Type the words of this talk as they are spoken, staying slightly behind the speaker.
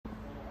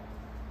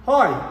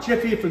Hi,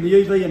 Jeff here from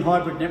the EV and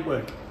Hybrid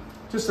Network.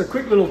 Just a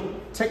quick little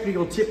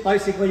technical tip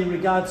basically in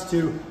regards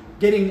to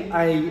getting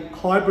a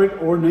hybrid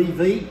or an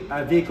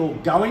EV vehicle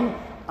going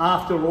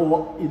after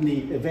or in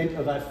the event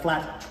of a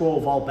flat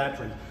 12-volt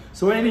battery.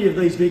 So any of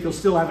these vehicles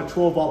still have a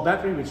 12-volt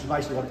battery, which is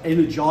basically what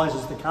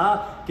energizes the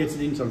car, gets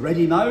it into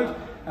ready mode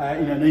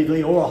in an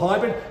EV or a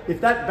hybrid. If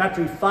that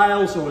battery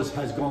fails or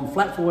has gone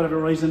flat for whatever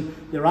reason,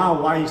 there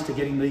are ways to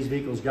getting these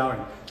vehicles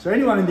going. So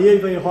anyone in the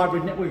EV or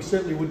hybrid network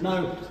certainly would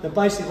know that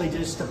basically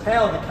just to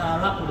power the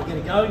car up or to get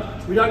it going,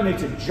 we don't need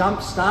to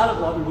jump start it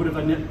like we would have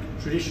a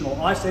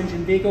traditional ICE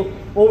engine vehicle.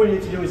 All we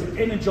need to do is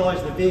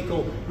energize the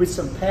vehicle with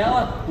some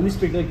power. In this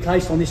particular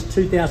case, on this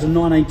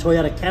 2019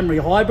 Toyota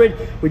Camry hybrid,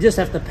 we just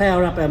have to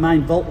power up our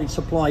main voltage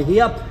supply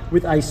here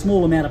with a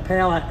small amount of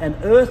power and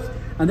earth,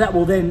 and that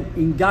will then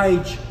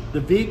engage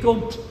the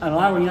vehicle,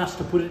 allowing us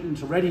to put it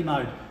into ready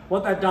mode.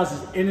 What that does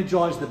is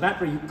energize the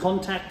battery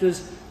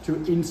contactors to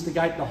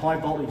instigate the high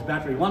voltage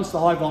battery. Once the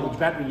high voltage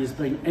battery is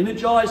being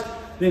energized,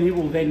 then it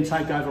will then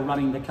take over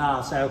running the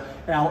car. So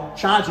our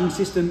charging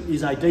system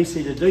is a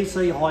DC to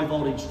DC, high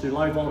voltage to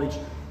low voltage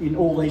in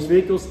all these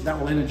vehicles. That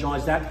will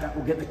energize that. That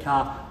will get the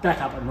car back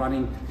up and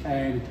running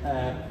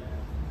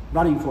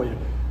for you.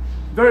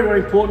 Very,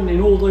 very important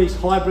in all these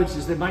hybrids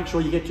is to make sure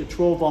you get your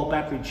 12-volt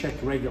battery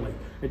checked regularly.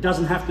 It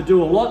doesn't have to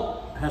do a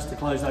lot. It has to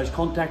close those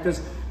contactors,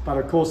 but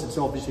of course it's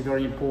obviously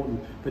very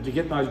important that you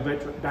get those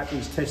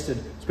batteries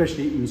tested,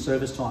 especially in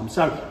service time.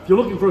 So if you're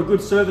looking for a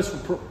good service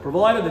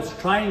provider that's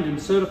trained and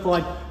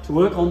certified to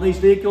work on these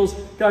vehicles,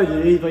 go to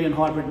the EV and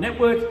Hybrid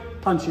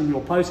Network, punch in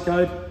your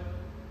postcode,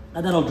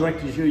 and that'll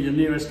direct you to your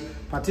nearest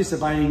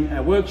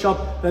participating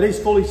workshop that is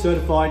fully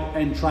certified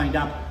and trained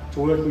up to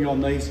working on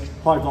these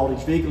high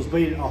voltage vehicles,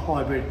 be it a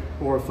hybrid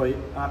or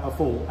a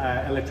full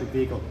electric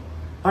vehicle.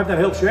 Hope that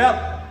helps you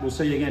out. We'll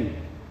see you again.